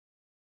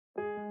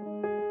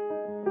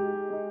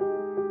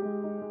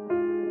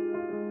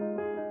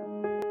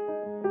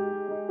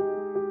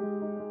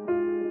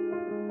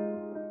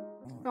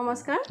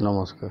নমস্কাৰ।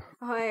 নমস্কাৰ।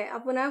 হয়,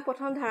 আপোনাক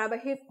প্ৰথম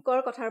ধাৰাবাহিকৰ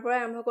কথাৰ পৰা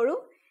আৰম্ভ কৰোঁ।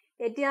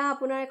 এতিয়া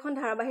আপোনাৰ এখন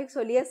ধাৰাবাহিক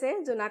চলি আছে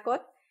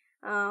জোনাকত,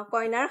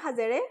 কইনাৰ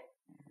সাজেৰে।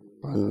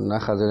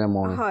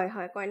 মই হয়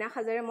হয়, কইনাৰ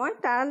সাজেৰে মই।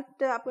 তাত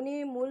আপুনি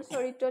মূল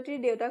চৰিত্ৰটিৰ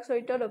দেউতাক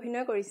চৰিত্ৰত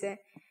অভিনয় কৰিছে।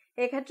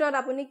 এই ক্ষেত্ৰত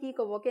আপুনি কি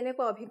ক'ব,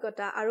 কেনেকুৱা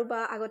অভিজ্ঞতা আৰু বা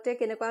আগতে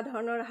কেনেকুৱা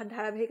ধৰণৰ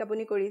ধাৰাবাহিক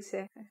আপুনি কৰিছে?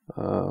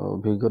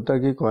 অভিজ্ঞতা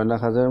কি, কইনা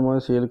সাজেৰে মই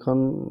চিৰিয়েলখন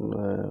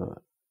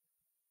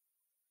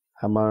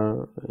আমাৰ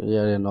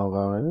ইয়াৰে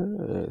নগাঁৱৰে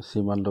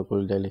সীমান্ত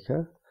কলিতাই লিখা।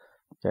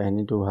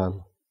 কাহিনীটো ভাল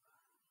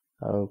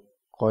আৰু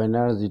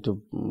কইনাৰ যিটো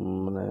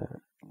মানে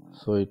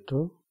চৰিত্ৰ,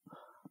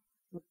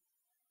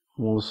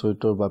 মোৰ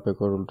চৰিত্ৰৰ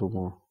বাপেকৰ ৰোলটো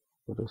মোৰ,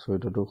 গতিকে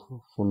চৰিত্ৰটো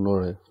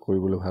সুন্দৰে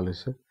কৰিবলৈ ভাল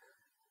হৈছে।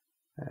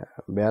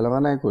 বেয়া লগা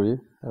নাই কৰি,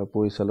 আৰু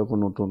পৰিচালকো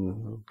নতুন,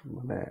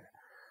 মানে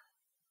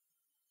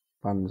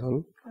প্ৰাঞ্জল,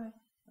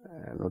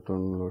 নতুন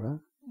ল'ৰা,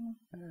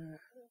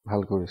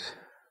 ভাল কৰিছে।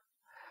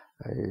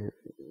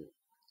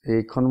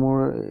 এইখন মোৰ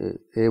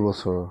এই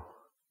বছৰ,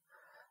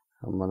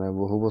 মানে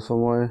বহু বছৰ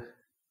মই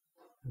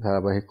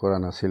ধাৰাবাহিক কৰা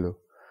নাছিলোঁ।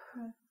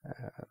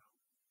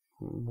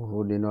 বহু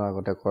দিনৰ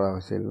আগতে কৰা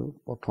হৈছিল।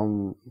 প্ৰথম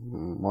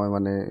মই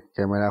মানে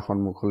কেমেৰা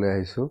সন্মুখলৈ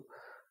আহিছোঁ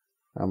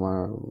আমাৰ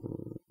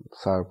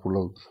ছাৰ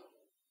পুলক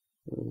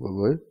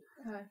গগৈ,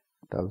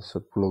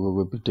 তাৰপিছত পুলক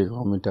গগৈ পিতেক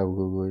অমিতাভ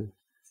গগৈ,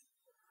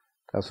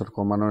 তাৰপিছত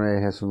ক্ৰমান্বয়ে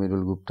আহে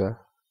সুমৃদুল গুপ্তা,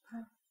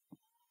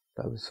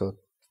 তাৰপিছত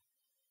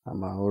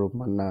আমাৰ অৰূপ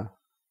মান্না,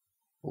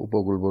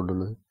 উপকূল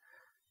বৰদলৈ।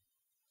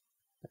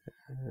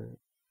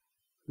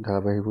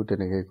 ধাৰাবাহিকবোৰ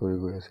তেনেকৈ কৰি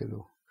গৈ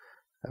আছিলোঁ।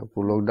 আৰু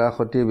পুলক দাৰ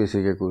সৈতে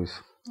বেছিকৈ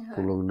কৰিছোঁ।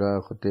 পুলক দাৰ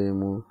সৈতে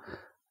মোৰ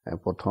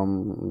প্ৰথম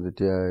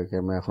যেতিয়া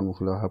কেমেৰা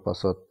সন্মুখলৈ অহাৰ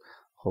পাছত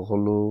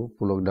সকলো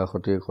পুলক দাৰ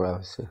সৈতে কৰা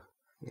হৈছে।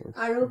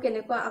 আৰু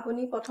কেনেকুৱা,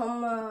 আপুনি প্ৰথম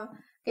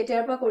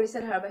কেতিয়াৰ পৰা কৰিছে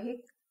ধাৰাবাহিক?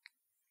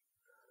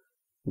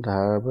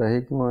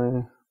 ধাৰাবাহিক মই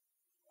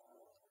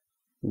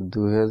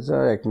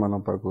 2001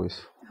 মানৰ পৰা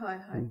কৰিছোঁ। হয়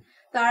হয়।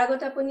 তাৰ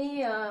আগতে আপুনি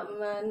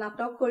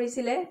নাটক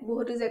কৰিছিলে,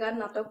 বহুতো জেগাত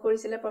নাটক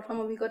কৰিছিলে। প্ৰথম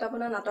অভিজ্ঞতা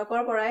আপোনাৰ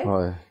নাটকৰ পৰাই।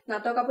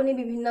 নাটক আপুনি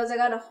বিভিন্ন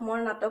জেগাত অসমৰ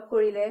নাটক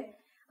কৰিলে।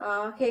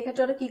 সেই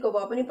ক্ষেত্ৰত কি ক'ব?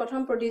 আপুনি প্ৰথম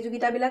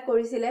প্ৰতিযোগিতাবিলাক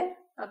কৰিছিলে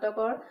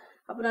নাটকৰ,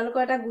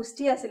 আপোনালোকৰ এটা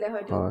গোষ্ঠী আছিলে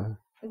হয়তো,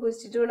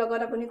 গোষ্ঠীটোৰ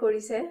লগত আপুনি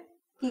কৰিছে,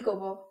 কি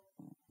ক'ব?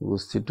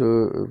 গোষ্ঠীটো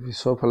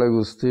পিছৰ ফালে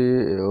গোষ্ঠী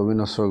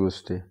অবিনশ্বৰ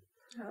গোষ্ঠী,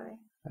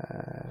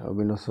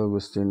 অবিনশ্বৰ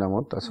গোষ্ঠীৰ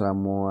নামত। তাৰপিছত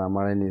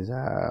আমাৰে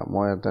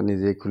মই এটা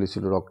নিজেই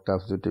খুলিছিলোঁ,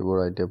 ৰক্তাভজ্যোতি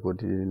বৰা, এতিয়া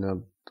প্ৰতিদিনত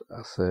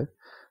আছে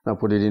না,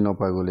 প্ৰতিদিনৰ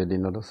পৰা গ'লে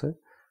দিনত আছে,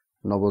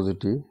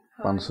 নৱজ্যোতি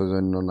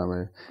পাঞ্চজন্য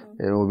নামেৰে।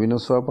 এই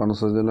অবিনশ্বৰ আৰু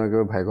পাঞ্চজন্য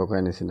একেবাৰে ভাই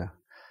ককাই নিচিনা।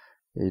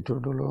 এইটো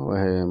দলৰ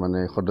মানে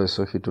সদস্য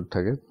সিটোত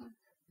থাকে,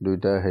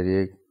 দুইটা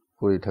হেৰিয়ে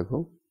কৰি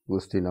থাকোঁ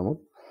গোষ্ঠীৰ নামত।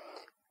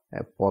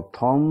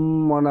 প্ৰথম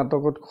মই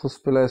নাটকত খোজ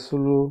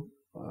পেলাইছিলোঁ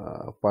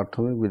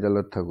প্ৰাথমিক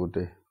বিদ্যালয়ত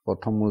থাকোঁতে।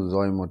 প্ৰথম মোৰ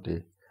জয়মতী,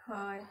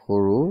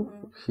 সৰু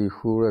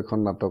শিশুৰ এখন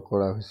নাটক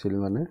কৰা হৈছিল,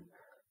 মানে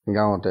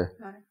গাঁৱতে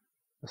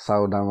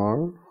চাও ডাঙৰ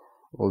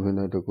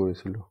অভিনয়টো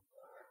কৰিছিলোঁ।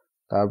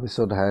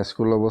 তাৰপিছত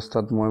হাইস্কুল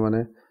অৱস্থাত মই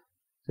মানে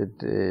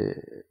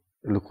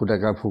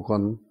লুকুডেকা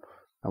ফুকন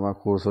আমাৰ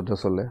কোৰ্চতে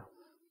চলে,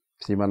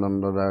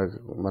 সীমানন্দ দাৰ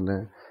মানে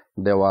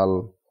দেৱাল,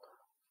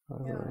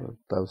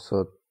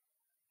 তাৰপিছত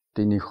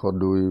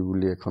 302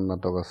 বুলি এখন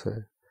নাটক আছে,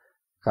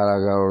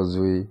 কাৰাগাৰৰ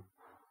জুই,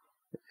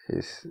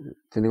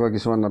 তেনেকুৱা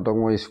কিছুমান নাটক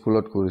মই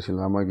স্কুলত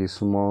কৰিছিলোঁ। আমাৰ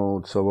গ্ৰীষ্ম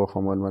উৎসৱৰ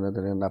সময়ত মানে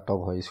তেনেকৈ নাটক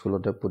হয়,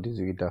 স্কুলতে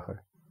প্ৰতিযোগিতা হয়।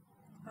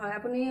 হয়,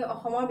 আপুনি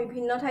অসমৰ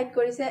বিভিন্ন ঠাইত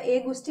কৰিছে। এই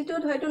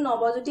গোষ্ঠীটোত হয়তো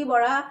নৱজ্যোতি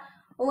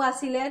বৰাও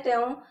আছিলে,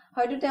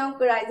 হয়তো তেওঁক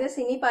ৰাইজে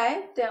চিনি পায়।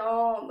 তেওঁ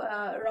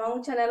ৰং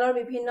চেনেলৰ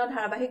বিভিন্ন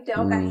ধাৰাবাহিক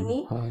তেওঁৰ কাহিনী,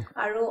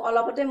 আৰু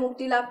অলপতে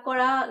মুক্তি লাভ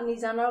কৰা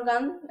নিজানৰ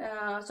গান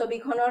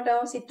ছবিখনৰ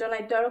তেওঁ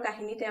চিত্ৰনাট্য আৰু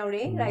কাহিনী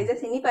তেওঁৰেই, ৰাইজে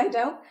চিনি পায়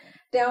তেওঁক।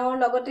 তেওঁৰ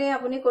লগতে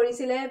আপুনি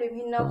কৰিছিলে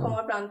বিভিন্ন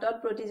অসমৰ প্ৰান্তত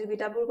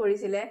প্ৰতিযোগিতাবোৰ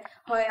কৰিছিলে।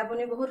 হয়,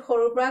 আপুনি বহুত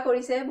সৰুৰ পৰা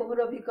কৰিছে, বহুত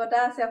অভিজ্ঞতা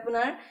আছে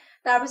আপোনাৰ।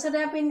 তাৰপিছতে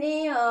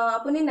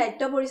আপুনি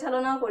নাট্য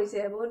পৰিচালনাও কৰিছে,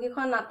 বহুত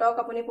কেইখন নাটক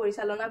আপুনি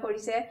পৰিচালনা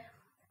কৰিছে।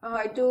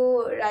 হয়তো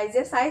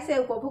ৰাইজে চাইছে,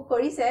 উপভোগ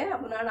কৰিছে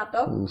আপোনাৰ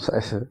নাটক।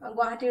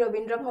 গুৱাহাটী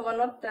ৰবীন্দ্ৰ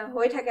ভৱনত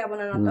হৈ থাকে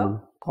আপোনাৰ নাটক।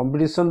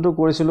 কম্পিটিশ্যনটো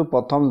কৰিছিলোঁ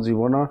প্ৰথম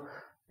জীৱনৰ।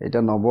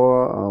 এতিয়া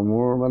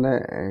মোৰ মানে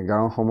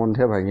গাঁও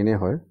সম্বন্ধীয় ভাগিনী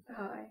হয়।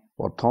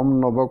 প্ৰথম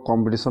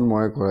কম্পিটিশ্যন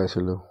মই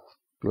কৰাইছিলোঁ।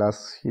 ক্লাছ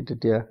সি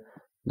তেতিয়া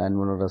 9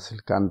 মানত আছিল,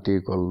 কান্তিৰ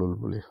কল্লোল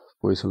বুলি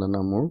পৰিচালনা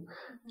মোৰ।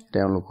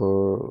 তেওঁলোকৰ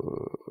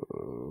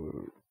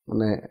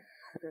মানে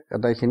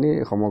আটাইখিনি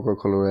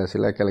সমকক্ষ ল'ৰা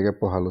আছিলে, একেলগে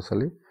পঢ়া ল'ৰা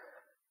ছোৱালী,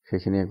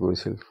 সেইখিনিয়ে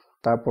কৰিছিল।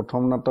 তাৰ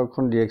প্ৰথম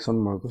নাটকখন ডিৰেকশ্যন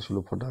মই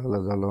কৰিছিলোঁ, ফটা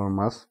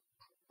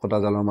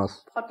জালৰ মাছ।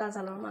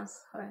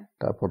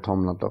 তাৰ প্ৰথম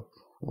নাটক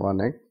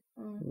 1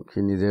 সি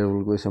নিজে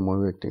ৰোল কৰিছে,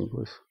 ময়ো এক্টিং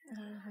কৰিছোঁ।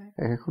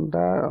 সেইখন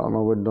তাৰ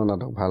অনবদ্য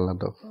নাটক, ভাল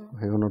নাটক।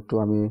 সেইখনতো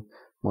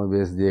মই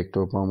বেষ্ট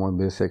ডিৰেক্টৰ পাওঁ, মই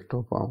বেষ্ট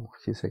এক্টৰ পাওঁ,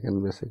 সি ছেকেণ্ড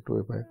বেষ্ট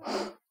এক্টৰে পায়।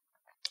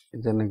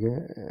 যেনেকৈ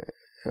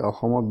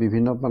অসমৰ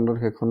বিভিন্ন প্ৰান্তত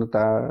সেইখনে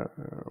তাৰ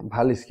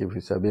ভাল স্ক্ৰিপ্ট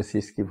হৈছে, বেছি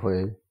স্ক্ৰিপ্ট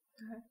হয়।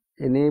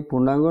 এনেই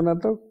পূৰ্ণাংগ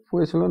নাটক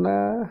পৰিচালনা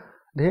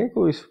ঢেৰ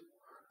কৰিছোঁ।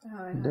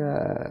 এতিয়া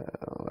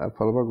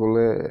এফালৰ পৰা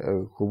গ'লে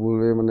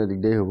ক'বলৈ মানে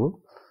দিগদাৰী হ'ব।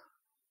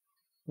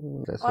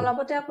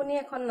 অলপতে আপুনি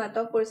এখন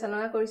নাটক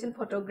পৰিচালনা কৰিছিল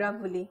ফটোগ্ৰাফ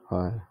বুলি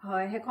হয়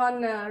হয় সেইখন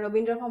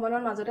ৰবীন্দ্ৰ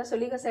ভৱনৰ মাজতে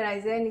চলি গৈছে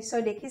ৰাইজে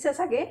নিশ্চয় দেখিছে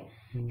চাগে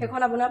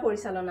সেইখন আপোনাৰ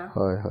পৰিচালনা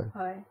হয় হয়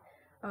হয়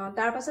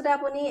তাৰ পাছতে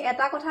আপুনি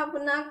এটা কথা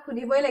আপোনাক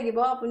সুধিবই লাগিব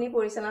আপুনি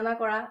পৰিচালনা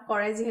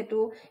কৰে যিহেতু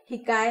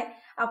শিকায়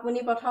আপুনি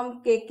প্ৰথম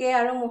কেকে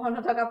আৰু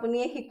মোহনহঁতক আপুনি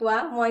শিকোৱা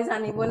মই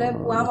জানিবলৈ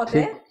পোৱা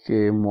মতে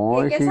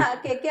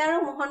কেকে আৰু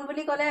মোহন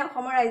বুলি ক'লে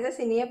অসমৰ ৰাইজে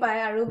চিনিয়ে পায়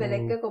আৰু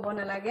বেলেগকে ক'ব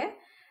নালাগে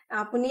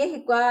আপুনিয়ে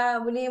শিকোৱা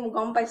বুলি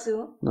গম পাইছো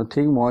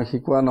ঠিক মই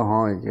শিকোৱা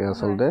নহয়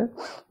আচলতে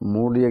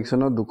মোৰ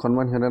ডিৰেকশ্যনত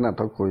দুখনমান সিহঁতে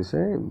নাটক কৰিছে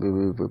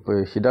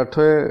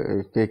সিদ্ধাৰ্থই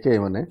কেকে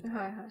মানে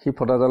সি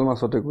ফটাজাল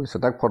মাছতে কৰিছে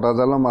তাক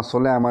ফটাজালৰ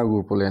মাছলে আমাৰ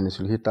গ্ৰুপলৈ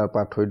আনিছিল সি তাৰ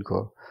পাথৈত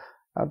ঘৰ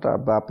আৰু তাৰ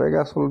বাপেক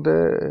আচলতে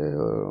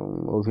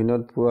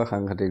অভিনয়ত পুৰা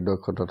সাংঘাতিক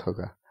দক্ষতা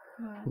থকা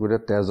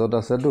গোটেই তেজত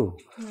আছেতো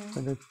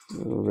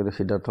গোটেই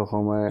সিদ্ধাৰ্থ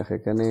শৰ্মাই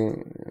সেইকাৰণে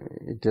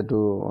এতিয়াতো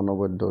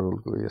অনবদ্য ৰোল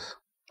কৰি আছে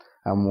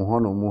আৰু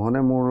মোহনে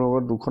মোৰ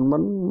লগত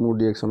দুখনমান মোৰ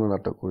ডিৰেকশ্যনৰ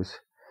নাটক কৰিছে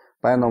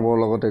প্ৰায় নৱৰ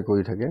লগতে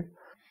কৰি থাকে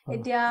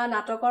এতিয়া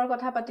নাটকৰ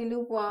কথা পাতিলো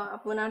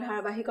আপোনাৰ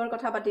ধাৰাবাহিকৰ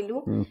কথা পাতিলো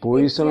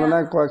পৰিচালনা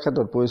কৰাৰ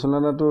ক্ষেত্ৰত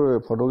পৰিচালনাটো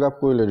ফটোগ্ৰাফ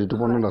কৰিলে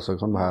ঋতুপৰ্ণ দাস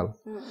এখন ভাল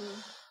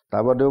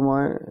তাৰ বাদেও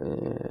মই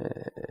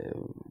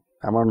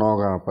আমাৰ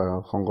নগাঁৱৰ পৰা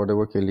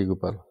শংকৰদেৱৰ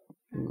কেলিগোপাল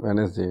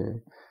NSG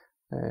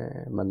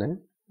মানে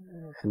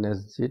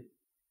NSGত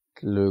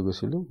লৈ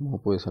গৈছিলোঁ মোৰ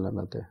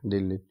পৰিচালনাতে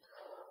দিল্লীত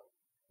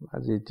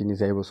আজি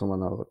 3-4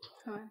 বছৰমানৰ আগত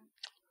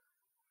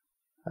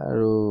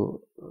আৰু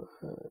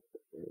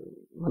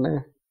মানে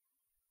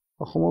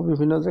অসমৰ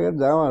বিভিন্ন জেগাত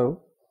যাওঁ আৰু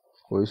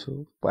কৰিছোঁ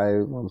প্ৰায়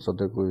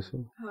মঞ্চতে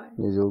কৰিছোঁ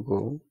নিজেও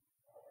কৰোঁ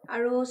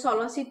আৰু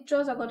চলচ্চিত্ৰ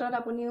জগতত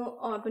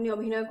আপুনি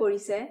অভিনয়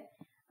কৰিছে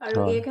আৰু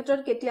এই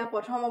ক্ষেত্ৰত কেতিয়া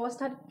প্ৰথম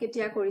অৱস্থাত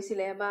কেতিয়া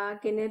কৰিছিলে বা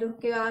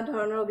কেনেকুৱা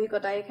ধৰণৰ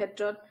অভিজ্ঞতা এই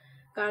ক্ষেত্ৰত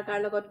কাৰ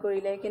লগত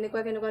কৰিলে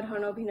কেনেকুৱা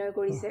ধৰণৰ অভিনয়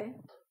কৰিছে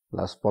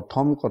লাষ্ট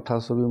প্ৰথম কথা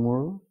ছবি মোৰ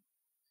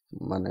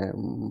মানে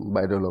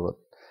বাইদেউৰ লগত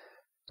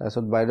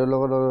তাৰপিছত বাইদেউৰ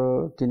লগত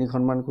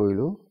 3খনমান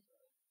কৰিলোঁ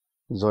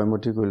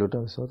জয়মতী কৰিলোঁ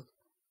তাৰপিছত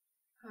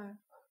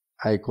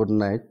আইকোড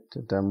নাইট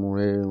এটা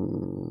মোৰে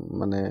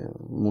মানে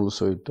মূল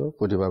চৰিত্ৰ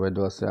প্ৰতিভা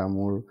বাইদেউ আছে আৰু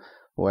মোৰ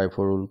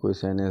ৱাইফৰ ৰোল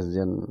কৰিছে NSG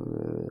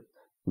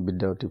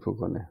বিদ্যাৱতী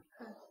ফুকনে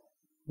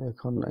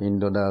এখন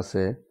ইন্দ্ৰদা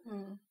আছে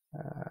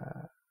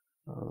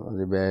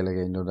আজি বেয়াই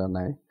লাগে ইন্দ্ৰদা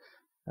নাই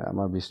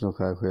আমাৰ বিষ্ণু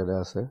খা-খুৰীয়া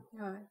আছে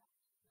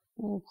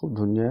খুব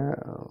ধুনীয়া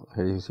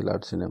হেৰি হৈছিল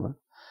আৰ্ট চিনেমা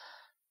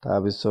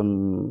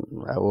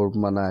তাৰপিছত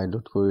মানে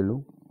আইডত কৰিলোঁ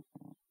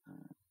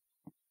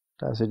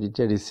তাৰপিছত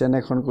এতিয়া ৰিচেণ্ট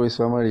এখন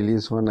কৰিছোঁ আমাৰ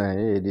ৰিলিজ হোৱা নাই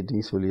এডিটিং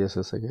চলি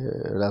আছে চাগে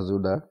ৰাজু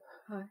দা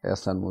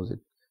এহছান মজিদ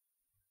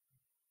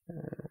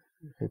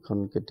সেইখন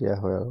কেতিয়া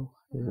হয় আৰু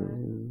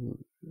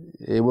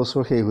এই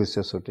বছৰ শেষ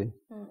হৈছে শ্বুটিং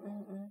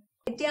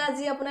এতিয়া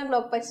আজি আপোনাক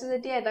লগ পাইছো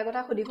যেতিয়া এটা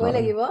কথা সুধিবই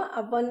লাগিব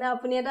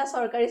আপুনি এটা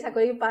চৰকাৰী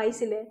চাকৰি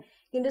পাইছিলে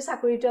কিন্তু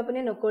চাকৰিটো আপুনি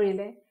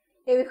নকৰিলে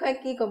এই বিষয়ে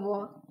কি ক'ব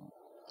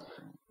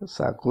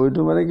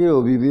চাকৰিটো মানে কি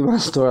অভিবি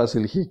মাষ্টৰ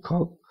আছিল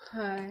শিক্ষক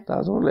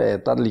তাৰপিছত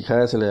এটাত লিখাই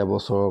আছিলে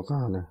এবছৰৰ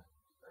কাৰণে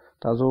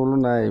তাৰপিছত বোলো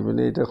নাই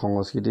মানে এতিয়া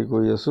সংস্কৃতি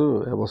কৰি আছোঁ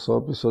এবছৰৰ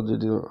পিছত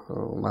যদি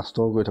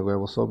মাষ্টৰ কৰি থাকোঁ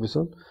এবছৰৰ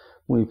পিছত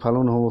মোৰ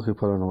ইফালেও নহ'ব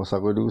সিফালেও নহ'ব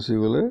চাকৰিটো গুচি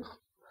গ'লে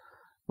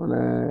মানে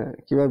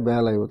কিবা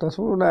বেয়া লাগিব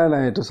তাৰপিছত বোলো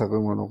নাই এইটো চাকৰি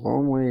মই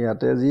নকৰোঁ মই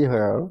ইয়াতে যি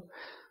হয় আৰু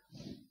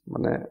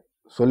মানে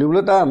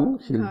চলিবলৈ টান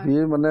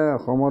শিল্পীৰ মানে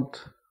অসমত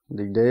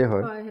দিগদাৰী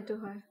হয়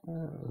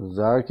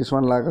যাৰ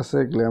কিছুমান লাক আছে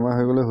গ্লেমাৰ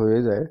হৈ গ'লে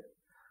হৈয়ে যায়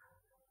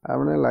আৰু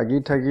মানে লাগি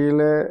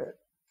থাকিলে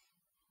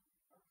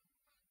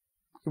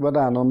কিবা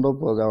এটা আনন্দ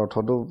পোৱা যায়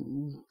অৰ্থটো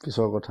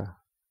পিছৰ কথা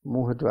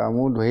মোৰ সেইটো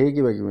মোৰ ধেৰ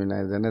কিবা কিবি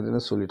নাই যেনে তেনে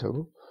চলি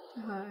থাকোঁ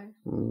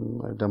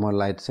এতিয়া মই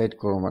লাইট চাইট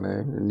কৰোঁ মানে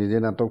নিজে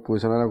নাটক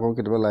পৰিচালনা কৰোঁ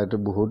কেতিয়াবা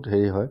লাইটত বহুত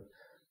হেৰি হয়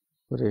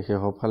গতিকে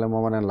সেইসবফালে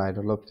মই মানে লাইট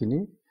অলপ কিনি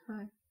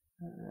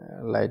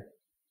লাইট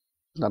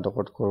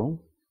নাটকত কৰোঁ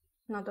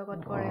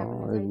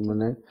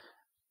মানে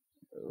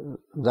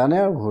জানে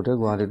আৰু বহুতে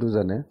গুৱাহাটীতো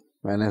জানে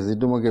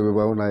NSGটো মই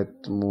কেইবাবাৰো লাইট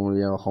মোৰ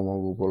ইয়াৰ অসমৰ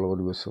গ্ৰুপৰ লগত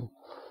গৈছোঁ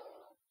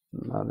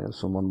মানে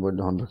সুমন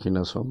বৈদ্য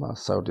দক্ষিণা শৰ্মা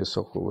সাউথী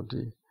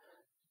চক্ৰৱৰ্তী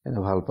এনে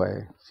ভাল পায়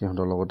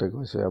সিহঁতৰ লগতে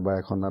কৈছোঁ এবাৰ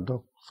এখন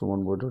নাটক সুমন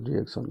বৈদ্যৰ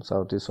ডিৰেকশ্যন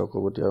সাউথী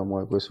চক্ৰৱৰ্তী আৰু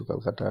মই কৈছোঁ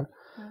কলকাতাৰ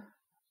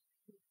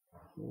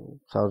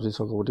সাউথী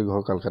চক্ৰৱৰ্তী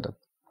ঘৰ কলকাতাত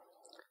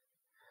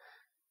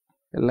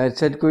লাইট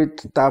চাইট কৰি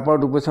তাৰ পৰা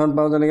 2 পইচামান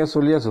পাওঁ যেনেকৈ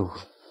চলি আছোঁ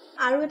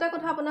আৰু এটা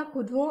কথা আপোনাক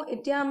সুধো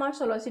এতিয়া আমাৰ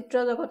চলচ্চিত্ৰ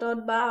জগতত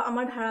বা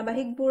আমাৰ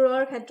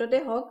ধাৰাবাহিকবোৰৰ ক্ষেত্ৰতে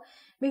হওক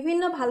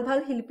বিভিন্ন ভাল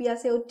শিল্পী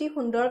আছে অতি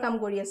সুন্দৰ কাম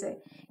কৰি আছে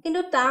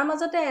কিন্তু তাৰ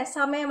মাজতে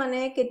এছামে মানে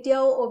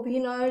কেতিয়াও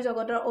অভিনয়ৰ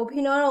জগতৰ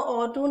অভিনয়ৰ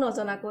অটো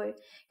নজনাকৈ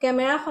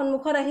কেমেৰা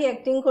সন্মুখত আহি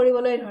এক্টিং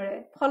কৰিবলৈ ধৰে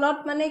ফলত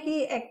মানে কি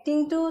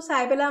এক্টিংটো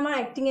চাই পেলাই আমাৰ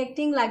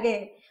এক্টিং লাগে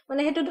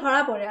মানে হেতু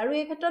ধৰা পৰে আৰু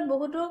এই ক্ষেত্ৰত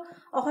বহুতো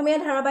অসমীয়া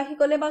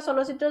ধাৰাবাহিকলে বা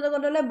চলচ্চিত্ৰ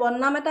জগতলৈ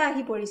বদনাম এটা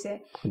আহি পৰিছে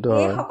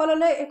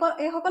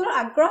এই সকলৰ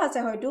আগ্ৰহ আছে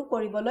হয়তো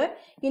কৰিবলৈ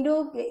কিন্তু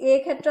এই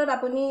ক্ষেত্ৰত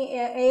আপুনি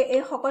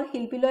এই সকল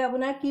শিল্পীলৈ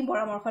আপোনাৰ কি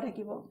পৰামৰ্শ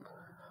থাকিব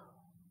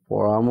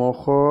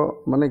পৰামৰ্শ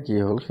মানে কি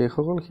হ'ল সেই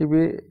সকল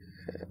শিল্পী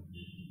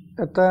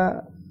এটা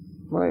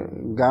মানে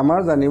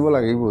গ্ৰামাৰ জানিব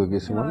লাগিবই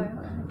কিছুমান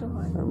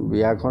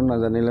বিয়াখন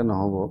নাজানিলে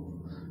নহ'ব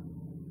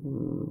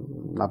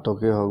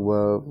নাটকেই হওক বা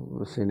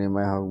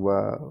চিনেমাই হওক বা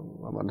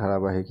আমাৰ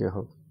ধাৰাবাহিকেই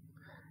হওক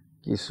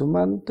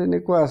কিছুমান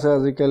তেনেকুৱা আছে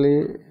আজিকালি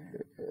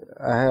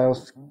আহে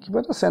কিবা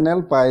এটা চেনেল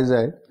পাই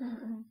যায়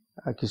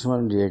কিছুমান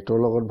ডিৰেক্টৰৰ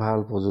লগত ভাল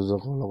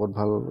প্ৰযোজকৰ লগত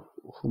ভাল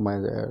সোমাই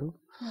যায় আৰু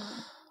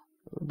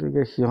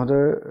গতিকে সিহঁতে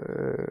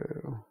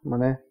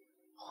মানে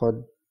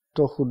সত্য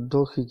শুদ্ধ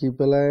শিকি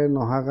পেলাই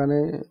নহা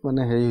কাৰণে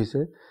মানে হেৰি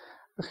হৈছে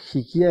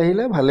শিকি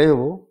আহিলে ভালেই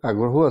হ'ব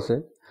আগ্ৰহো আছে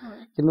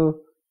কিন্তু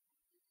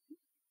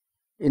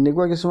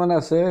এনেকুৱা কিছুমান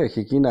আছে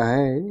শিকি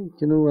নাহে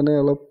কিন্তু মানে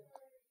অলপ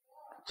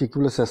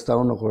শিকিবলৈ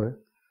চেষ্টাও নকৰে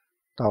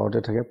টাৱতে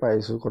থাকে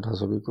পাইছোঁ কথা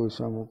ছবি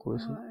কৰিছোঁ আমুক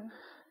কৰিছোঁ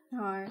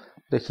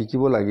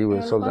শিকিব লাগিবই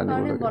চব জানিব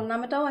লাগে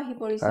বদনাম এটাও আহি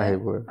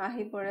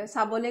পৰে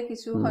চাবলে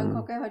কিছু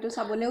সংখ্যকে হয়তো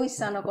চাবলেও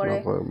ইচ্ছা নকৰে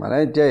মানে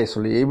এতিয়া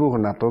একচুৱেলি এইবোৰ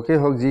নাটকেই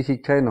হওক যি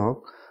শিক্ষাই নহওক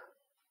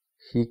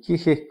শিকি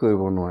শেষ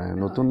কৰিব নোৱাৰে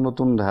নতুন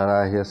নতুন ধাৰা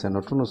আহি আছে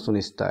নতুন নতুন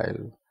ষ্টাইল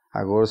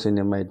আগৰ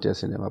চিনেমা এতিয়া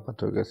চিনেমা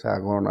পাৰ্থক্য আছে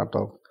আগৰ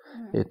নাটক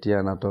এতিয়া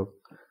নাটক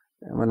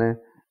মানে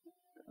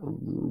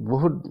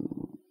বহুত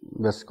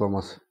বেছ কম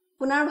আছে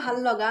আপোনাৰ ভাল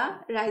লগা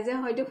ৰাইজে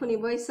হয়তো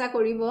শুনিব ইচ্ছা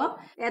কৰিব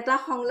এটা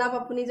সংলাপ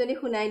আপুনি যদি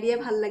শুনাই দিয়ে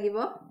ভাল লাগিব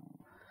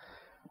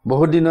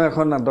বহুত দিনৰ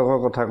এখন নাটকৰ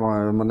কথা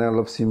কওঁ মানে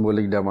অলপ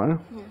চিম্বলিক ডামাৰ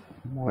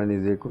মই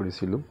নিজে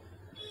কৰিছিলোঁ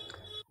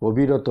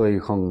অবিৰত এই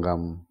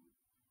সংগ্ৰাম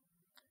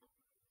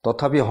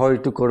তথাপি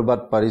হয়তো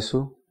কৰবাত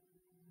পাৰিছোঁ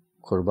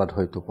কৰবাত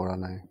হয়তো পৰা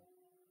নাই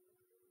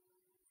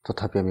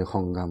তথাপি আমি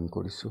সংগ্ৰাম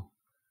কৰিছোঁ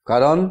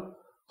কাৰণ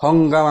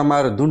সংগ্ৰাম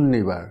আমাৰ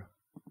দুৰ্নিবাৰ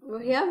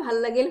বঢ়িয়া ভাল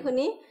লাগিল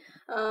শুনি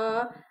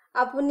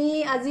আপুনি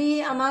আজি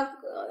আমাক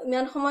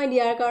ইমান সময়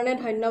দিয়াৰ কাৰণে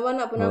ধন্যবাদ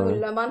আপোনাৰ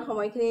মূল্যৱান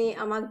সময়খিনি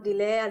আমাক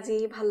দিলে আজি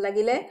ভাল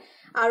লাগিলে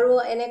আৰু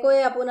এনেকৈ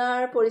আপোনাৰ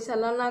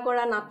পৰিচালনা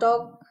কৰা নাটক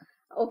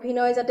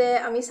অভিনয় যাতে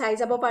আমি চাই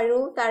যাব পাৰো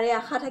তাৰে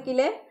আশা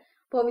থাকিলে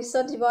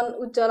ভৱিষ্যত জীৱন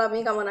উজ্জ্বল আমি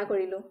কামনা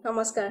কৰিলো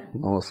নমস্কাৰ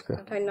নমস্কাৰ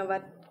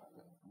ধন্যবাদ